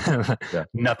mode.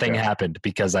 Nothing happened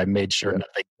because I made sure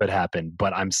nothing could happen,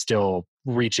 but I'm still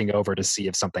reaching over to see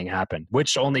if something happened,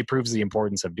 which only proves the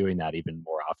importance of doing that even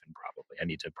more often. Probably I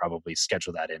need to probably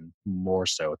schedule that in more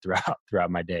so throughout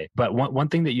my day. But one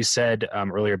thing that you said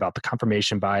earlier about the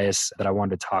confirmation bias that I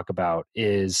wanted to talk about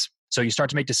is, so you start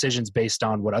to make decisions based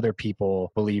on what other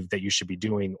people believe that you should be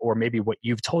doing, or maybe what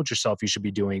you've told yourself you should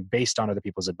be doing based on other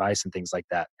people's advice and things like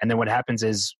that. And then what happens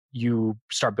is you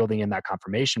start building in that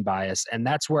confirmation bias. And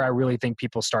that's where I really think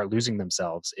people start losing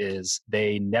themselves, is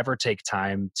they never take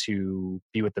time to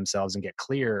be with themselves and get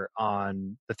clear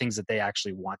on the things that they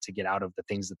actually want to get out of the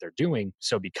things that they're doing.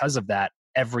 So because of that,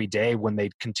 every day when they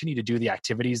continue to do the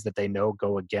activities that they know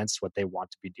go against what they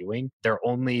want to be doing, they're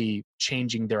only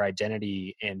changing their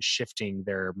identity and shifting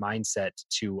their mindset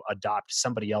to adopt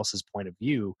somebody else's point of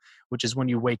view, which is when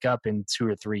you wake up in 2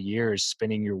 or 3 years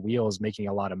spinning your wheels, making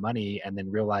a lot of money, and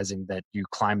then realizing that you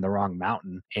climbed the wrong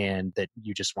mountain and that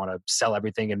you just want to sell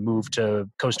everything and move to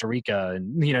Costa Rica.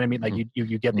 And you know what I mean? Like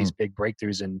you get these big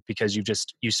breakthroughs, and because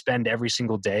you spend every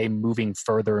single day moving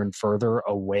further and further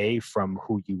away from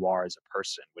who you are as a person.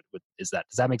 Does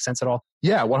that make sense at all?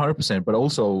 Yeah, 100%. But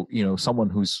also, someone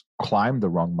who's climbed the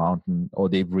wrong mountain, or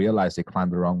they've realized they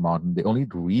climbed the wrong mountain, the only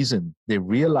reason they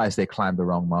realize they climbed the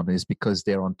wrong mountain is because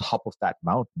they're on top of that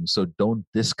mountain. So don't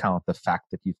discount the fact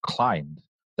that you've climbed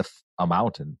a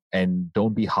mountain, and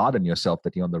don't be hard on yourself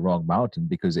that you're on the wrong mountain,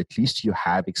 because at least you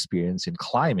have experience in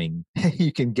climbing.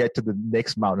 You can get to the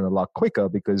next mountain a lot quicker,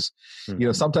 because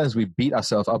sometimes we beat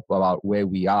ourselves up about where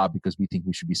we are because we think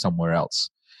we should be somewhere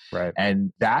else. Right.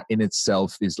 And that in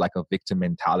itself is like a victim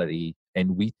mentality.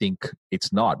 And we think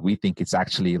it's not. We think it's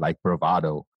actually like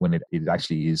bravado, when it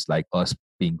actually is like us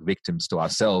being victims to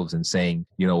ourselves and saying,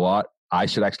 you know what, I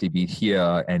should actually be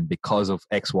here. And because of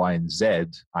X, Y, and Z,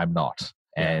 I'm not.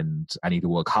 And I need to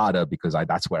work harder because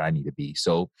that's where I need to be.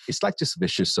 So it's like just a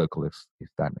vicious circle, if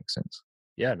that makes sense.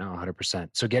 Yeah, no, 100%.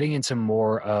 So getting into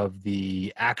more of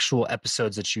the actual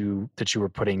episodes that you were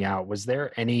putting out, was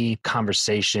there any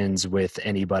conversations with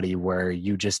anybody where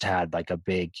you just had like a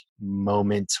big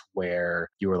moment where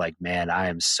you were like, man, I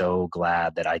am so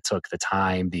glad that I took the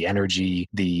time, the energy,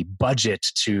 the budget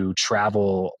to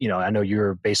travel. I know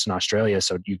you're based in Australia,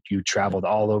 so you traveled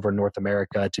all over North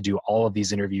America to do all of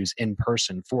these interviews in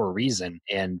person for a reason.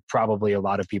 And probably a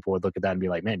lot of people would look at that and be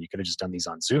like, man, you could have just done these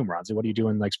on Zoom, Ronzi. What are you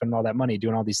doing? Like spending all that money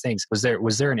doing all these things. Was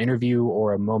there an interview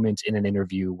or a moment in an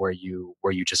interview where you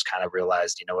just kind of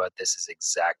realized, you know what, this is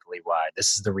exactly why,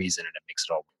 this is the reason, and it makes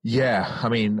it all? Yeah. I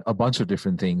mean, a bunch of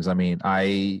different things. I mean,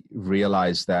 I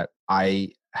realized that I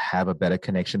have a better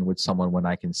connection with someone when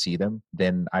I can see them.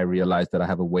 Then I realized that I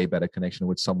have a way better connection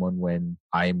with someone when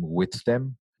I'm with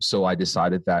them. So I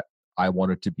decided that I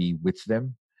wanted to be with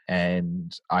them,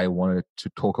 and I wanted to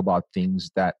talk about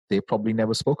things that they probably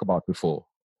never spoke about before,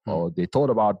 or they thought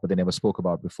about, but they never spoke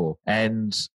about before.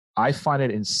 And I find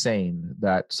it insane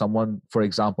that someone, for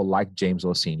example, like James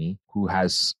Orsini, who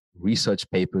has research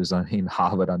papers in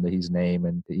Harvard under his name,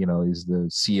 and he's the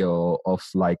CEO of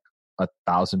like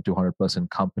 1,200 person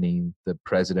company, the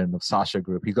president of Sasha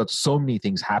Group. He's got so many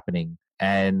things happening,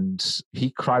 and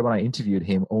he cried when I interviewed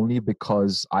him only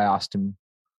because I asked him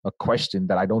a question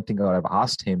that I don't think I would have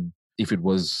asked him if it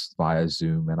was via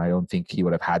Zoom, and I don't think he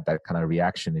would have had that kind of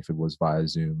reaction if it was via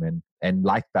Zoom. And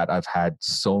like that, I've had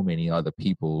so many other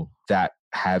people that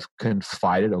have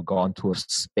confided or gone to a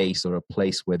space or a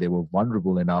place where they were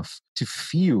vulnerable enough to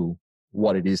feel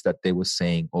what it is that they were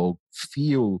saying or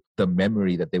feel the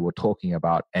memory that they were talking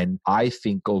about. And I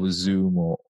think over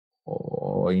Zoom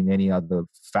or in any other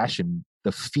fashion,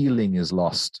 the feeling is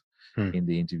lost in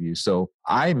the interview. So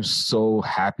I'm so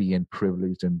happy and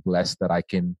privileged and blessed that I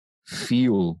can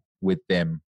feel with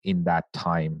them in that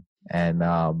time. And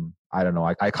I don't know,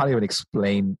 I can't even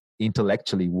explain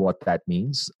intellectually what that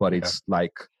means, but it's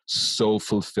like so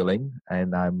fulfilling.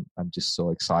 And I'm just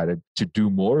so excited to do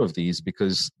more of these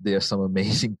because there are some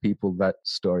amazing people that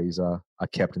stories are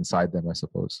kept inside them, I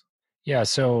suppose. Yeah.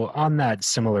 So on that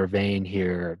similar vein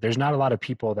here, there's not a lot of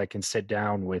people that can sit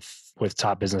down with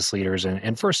top business leaders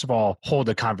and first of all, hold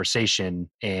a conversation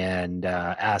and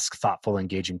ask thoughtful,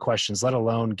 engaging questions, let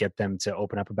alone get them to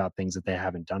open up about things that they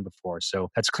haven't done before. So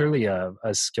that's clearly a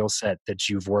skill set that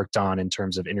you've worked on in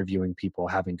terms of interviewing people,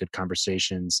 having good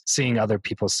conversations, seeing other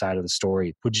people's side of the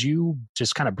story. Would you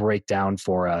just kind of break down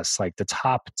for us like the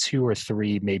top 2 or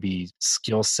 3 maybe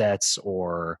skill sets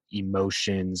or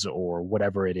emotions or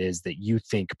whatever it is that you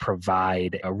think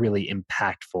provide a really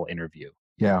impactful interview?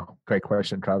 Yeah, great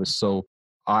question, Travis. So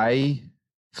I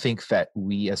think that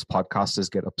we as podcasters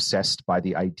get obsessed by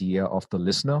the idea of the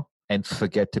listener and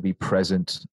forget to be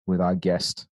present with our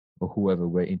guest or whoever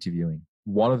we're interviewing.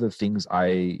 One of the things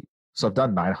so I've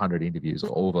done 900 interviews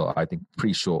over, I think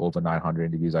pretty sure over 900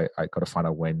 interviews. I got to find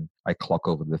out when I clock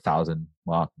over the 1,000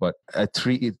 mark, but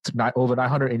over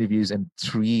 900 interviews and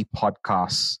 3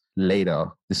 podcasts later,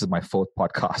 this is my 4th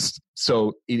podcast.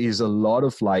 So it is a lot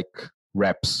of like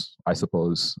reps, I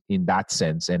suppose, in that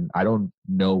sense. And I don't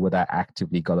know whether I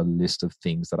actively got a list of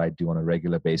things that I do on a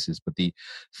regular basis, but the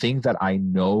thing that I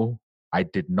know I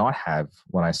did not have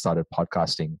when I started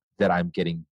podcasting that I'm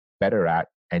getting better at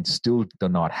and still do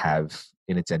not have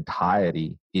in its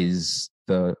entirety is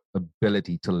the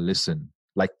ability to listen,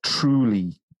 like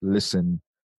truly listen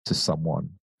to someone,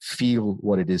 feel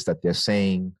what it is that they're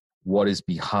saying, what is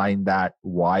behind that,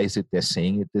 why is it they're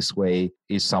saying it this way,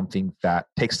 is something that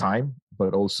takes time,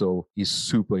 but also is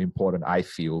super important, I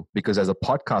feel. Because as a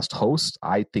podcast host,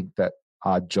 I think that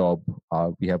our job,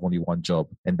 we have only one job,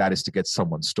 and that is to get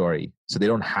someone's story. So they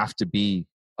don't have to be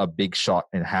a big shot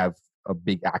and have a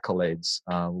big accolades.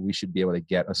 We should be able to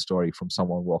get a story from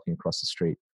someone walking across the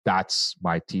street. That's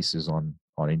my thesis on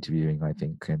interviewing, I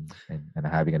think, and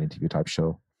having an interview type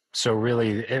show. So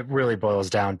really, it really boils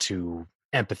down to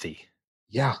empathy.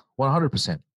 Yeah,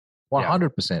 100%.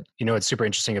 100%. You know, what's super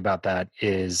interesting about that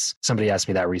is somebody asked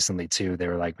me that recently too. They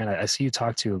were like, man, I see you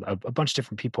talk to a bunch of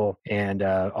different people and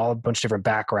all a bunch of different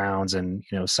backgrounds. And,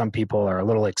 you know, some people are a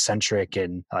little eccentric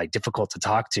and like difficult to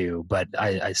talk to, but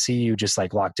I see you just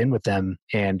like locked in with them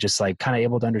and just like kind of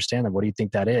able to understand them. What do you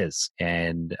think that is?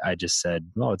 And I just said,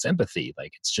 well, it's empathy.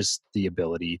 Like it's just the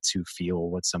ability to feel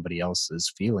what somebody else is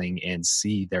feeling and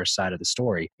see their side of the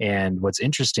story. And what's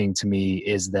interesting to me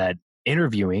is that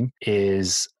interviewing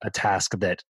is a task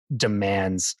that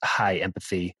demands high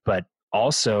empathy, but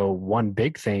also one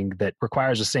big thing that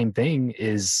requires the same thing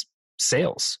is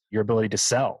sales. Your ability to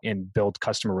sell and build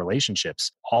customer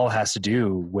relationships all has to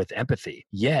do with empathy.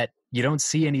 Yet you don't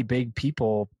see any big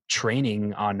people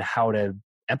training on how to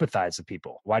empathize with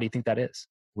people. Why do you think that is?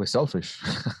 We're selfish.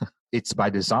 It's by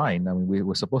design. I mean,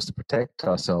 we're supposed to protect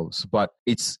ourselves, but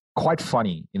it's quite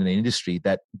funny in an industry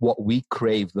that what we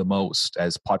crave the most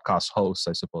as podcast hosts,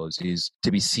 I suppose, is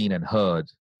to be seen and heard,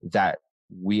 that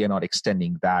we are not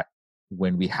extending that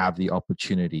when we have the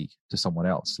opportunity to someone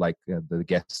else, like the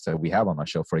guests that we have on our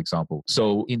show, for example.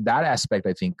 So in that aspect,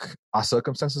 I think our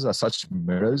circumstances are such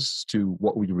mirrors to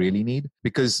what we really need,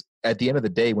 because at the end of the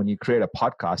day, when you create a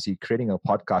podcast, you're creating a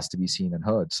podcast to be seen and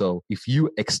heard. So if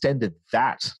you extended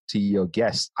that to your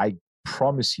guests, I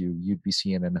promise you'd be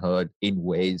seen and heard in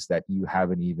ways that you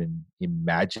haven't even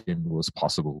imagined was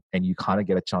possible. And you kind of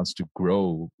get a chance to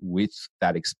grow with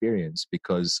that experience,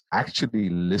 because actually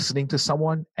listening to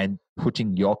someone and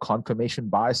putting your confirmation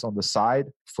bias on the side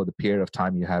for the period of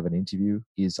time you have an interview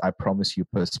is, I promise you,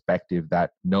 perspective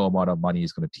that no amount of money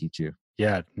is going to teach you.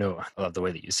 Yeah, no, I love the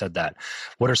way that you said that.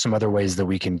 What are some other ways that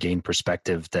we can gain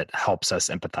perspective that helps us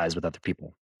empathize with other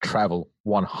people? Travel,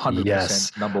 100%.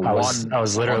 Yes. Number I one.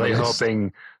 was literally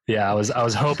hoping Yeah, I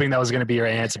was hoping that was going to be your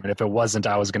answer, and if it wasn't,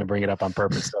 I was going to bring it up on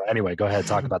purpose. So anyway, go ahead,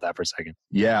 talk about that for a second.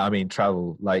 Yeah, I mean,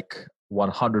 travel, like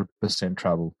 100%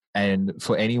 travel. And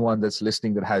for anyone that's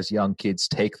listening that has young kids,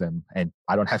 take them. And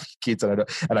I don't have kids, and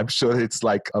I'm sure it's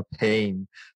like a pain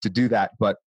to do that,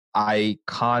 but I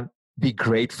can't be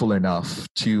grateful enough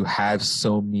to have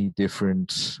so many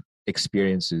different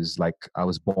experiences. Like, I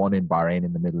was born in Bahrain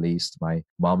in the Middle East. My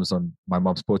mom's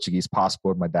Portuguese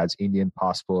passport, my dad's Indian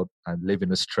passport. I live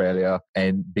in Australia.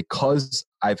 And because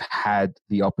I've had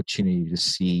the opportunity to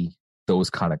see those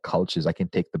kind of cultures, I can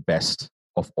take the best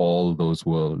of all those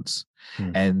worlds.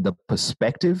 And the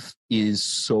perspective is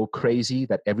so crazy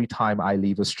that every time I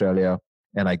leave Australia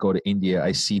and I go to India,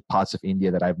 I see parts of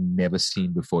India that I've never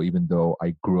seen before, even though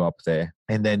I grew up there.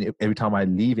 And then every time I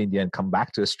leave India and come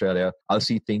back to Australia, I'll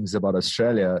see things about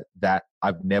Australia that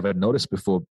I've never noticed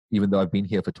before, even though I've been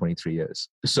here for 23 years.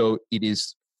 So it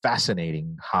is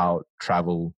fascinating how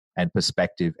travel and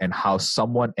perspective, and how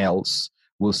someone else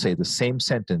will say the same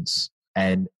sentence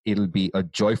and it'll be a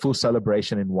joyful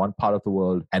celebration in one part of the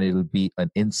world and it'll be an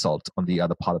insult on the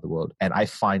other part of the world. And I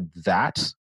find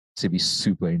that to be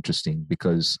super interesting,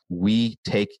 because we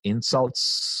take insults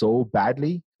so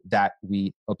badly that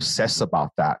we obsess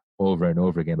about that over and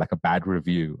over again, like a bad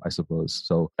review, I suppose.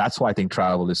 So that's why I think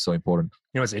travel is so important.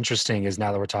 You know, what's interesting is,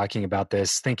 now that we're talking about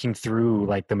this, thinking through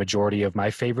like the majority of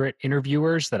my favorite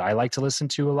interviewers that I like to listen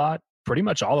to a lot, pretty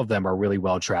much all of them are really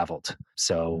well traveled.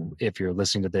 So if you're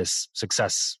listening to this,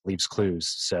 success leaves clues.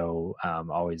 So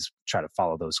always try to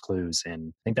follow those clues. And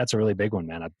I think that's a really big one,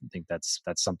 man. I think that's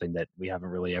something that we haven't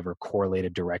really ever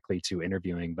correlated directly to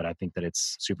interviewing, but I think that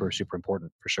it's super, super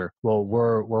important for sure. Well,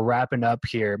 we're wrapping up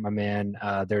here, my man.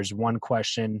 There's one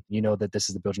question. You know that this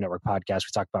is the Build Your Network podcast.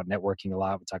 We talk about networking a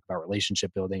lot. We talk about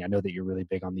relationship building. I know that you're really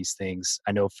big on these things.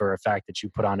 I know for a fact that you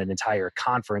put on an entire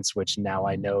conference, which now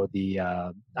I know the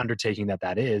undertaking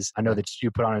that is. I know that you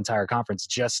put on an entire conference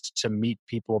just to meet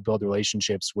people, build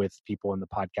relationships with people in the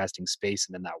podcasting space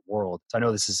and in that world. So I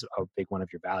know this is a big one of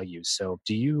your values. So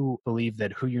do you believe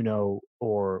that who you know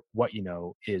or what you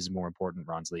know is more important,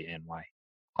 Ronsley, and why?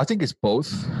 I think it's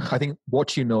both. I think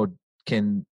what you know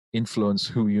can influence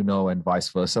who you know and vice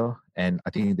versa. And I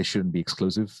think they shouldn't be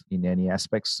exclusive in any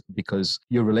aspects, because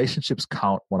your relationships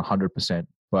count 100%,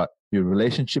 but your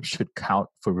relationship should count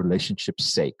for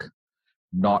relationship's sake,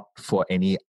 not for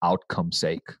any outcome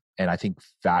sake. And I think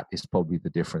that is probably the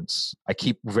difference. I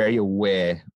keep very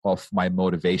aware of my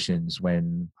motivations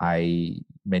when I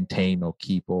maintain or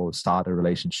keep or start a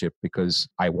relationship, because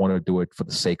I want to do it for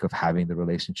the sake of having the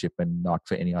relationship and not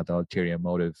for any other ulterior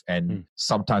motive. And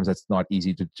sometimes that's not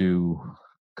easy to do,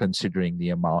 considering the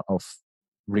amount of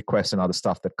requests and other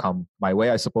stuff that come my way,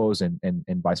 I suppose, and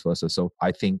vice versa. So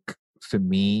I think for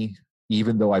me,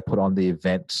 even though I put on the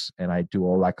event and I do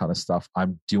all that kind of stuff,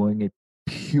 I'm doing it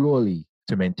purely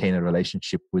to maintain a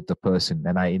relationship with the person.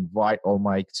 And I invite all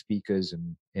my speakers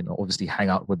and obviously hang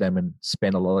out with them and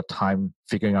spend a lot of time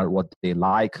figuring out what they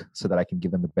like so that I can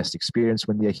give them the best experience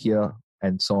when they're here,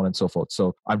 and so on and so forth.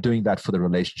 So I'm doing that for the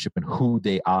relationship and who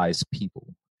they are as people.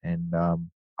 And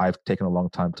I've taken a long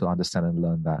time to understand and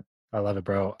learn that. I love it,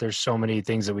 bro. There's so many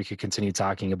things that we could continue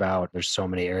talking about. There's so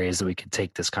many areas that we could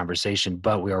take this conversation,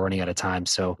 but we are running out of time.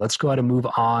 So let's go ahead and move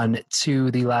on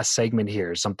to the last segment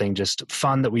here. Something just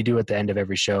fun that we do at the end of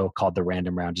every show called the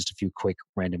random round. Just a few quick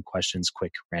random questions,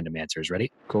 quick random answers. Ready?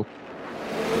 Cool.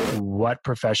 What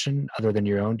profession other than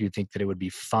your own do you think that it would be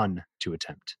fun to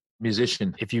attempt?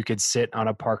 Musician. If you could sit on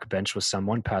a park bench with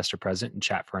someone, past or present, and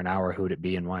chat for an hour, who would it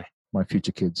be and why? My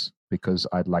future kids, because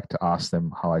I'd like to ask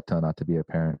them how I turn out to be a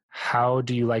parent. How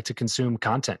do you like to consume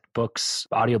content? Books,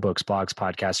 audiobooks, blogs,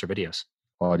 podcasts, or videos?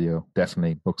 Audio,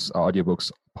 definitely. Books,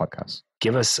 audiobooks, podcasts.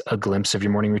 Give us a glimpse of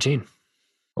your morning routine.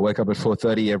 I wake up at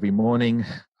 4:30 every morning.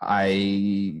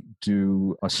 I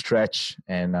do a stretch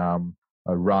and a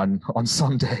run on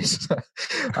some days.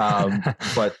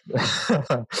 but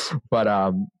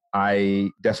I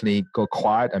definitely go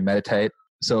quiet and meditate.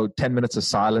 So 10 minutes of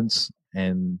silence.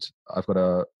 And I've got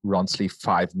a Ronsley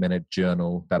 5-minute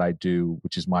journal that I do,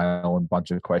 which is my own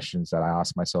bunch of questions that I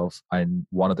ask myself. And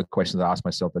one of the questions I ask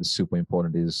myself that is super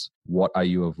important is, what are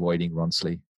you avoiding,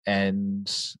 Ronsley? And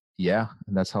yeah,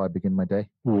 and that's how I begin my day.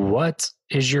 What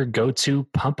is your go-to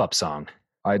pump-up song?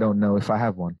 I don't know if I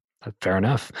have one. Fair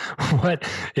enough. What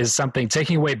is something,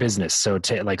 taking away business, so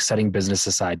like setting business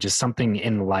aside, just something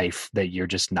in life that you're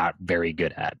just not very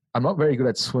good at? I'm not very good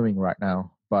at swimming right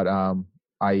now, but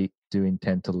I do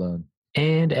intend to learn.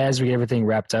 And as we get everything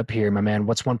wrapped up here, my man,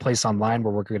 what's one place online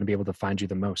where we're going to be able to find you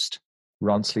the most?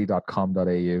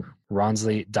 Ronsley.com.au.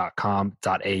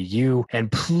 ronsley.com.au.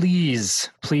 And please,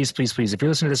 please, please, please, if you're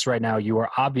listening to this right now, you are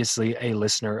obviously a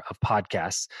listener of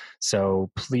podcasts.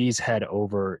 So please head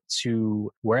over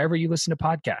to wherever you listen to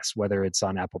podcasts, whether it's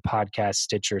on Apple Podcasts,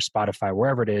 Stitcher, Spotify,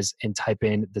 wherever it is, and type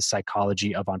in The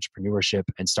Psychology of Entrepreneurship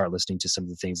and start listening to some of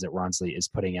the things that Ronsley is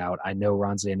putting out. I know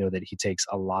that he takes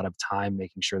a lot of time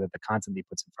making sure that the content that he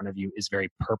puts in front of you is very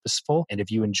purposeful. And if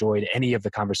you enjoyed any of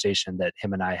the conversation that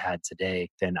him and I had today,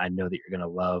 then I know that you're going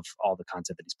to love all the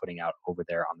content that he's putting out over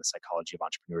there on The Psychology of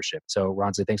Entrepreneurship. So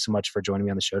Ronsley, thanks so much for joining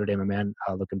me on the show today, my man.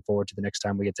 Looking forward to the next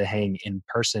time we get to hang in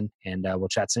person, and we'll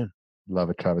chat soon. Love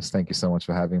it, Travis. Thank you so much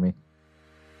for having me.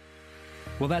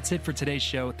 Well, that's it for today's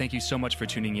show. Thank you so much for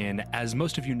tuning in. As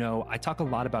most of you know, I talk a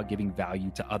lot about giving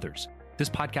value to others. This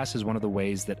podcast is one of the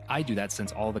ways that I do that,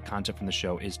 since all the content from the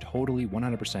show is totally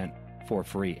 100% for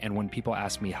free. And when people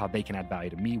ask me how they can add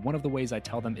value to me, one of the ways I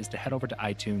tell them is to head over to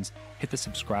iTunes, hit the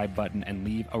subscribe button, and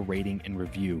leave a rating and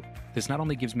review. This not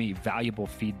only gives me valuable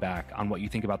feedback on what you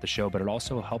think about the show, but it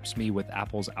also helps me with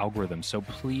Apple's algorithm. So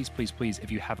please, please, please,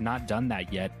 if you have not done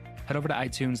that yet, head over to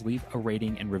iTunes, leave a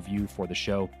rating and review for the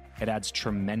show. It adds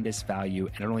tremendous value,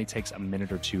 and it only takes a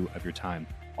minute or two of your time.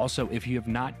 Also, if you have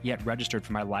not yet registered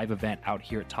for my live event out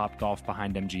here at Topgolf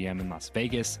behind MGM in Las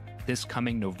Vegas this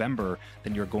coming November,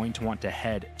 then you're going to want to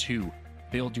head to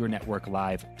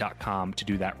buildyournetworklive.com to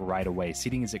do that right away.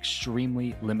 Seating is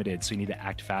extremely limited, so you need to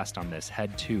act fast on this.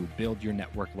 Head to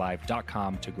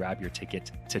buildyournetworklive.com to grab your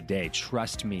ticket today.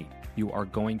 Trust me, you are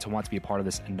going to want to be a part of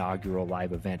this inaugural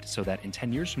live event so that in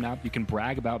 10 years from now, you can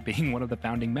brag about being one of the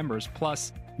founding members.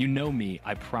 Plus, you know me,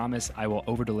 I promise I will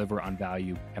over-deliver on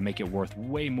value and make it worth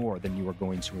way more than you are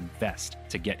going to invest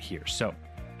to get here. So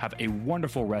have a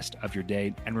wonderful rest of your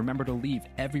day, and remember to leave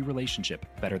every relationship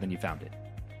better than you found it.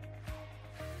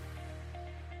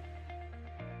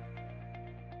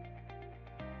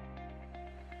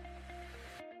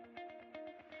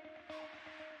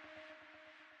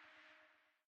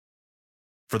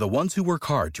 For the ones who work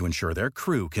hard to ensure their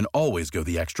crew can always go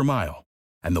the extra mile,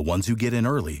 and the ones who get in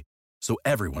early so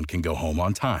everyone can go home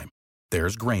on time,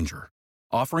 there's Grainger,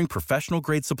 offering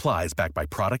professional-grade supplies backed by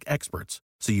product experts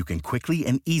so you can quickly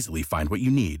and easily find what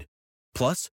you need.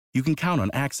 Plus, you can count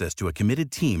on access to a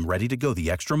committed team ready to go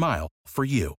the extra mile for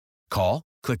you. Call,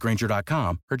 click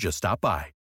Grainger.com, or just stop by.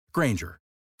 Grainger,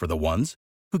 for the ones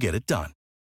who get it done.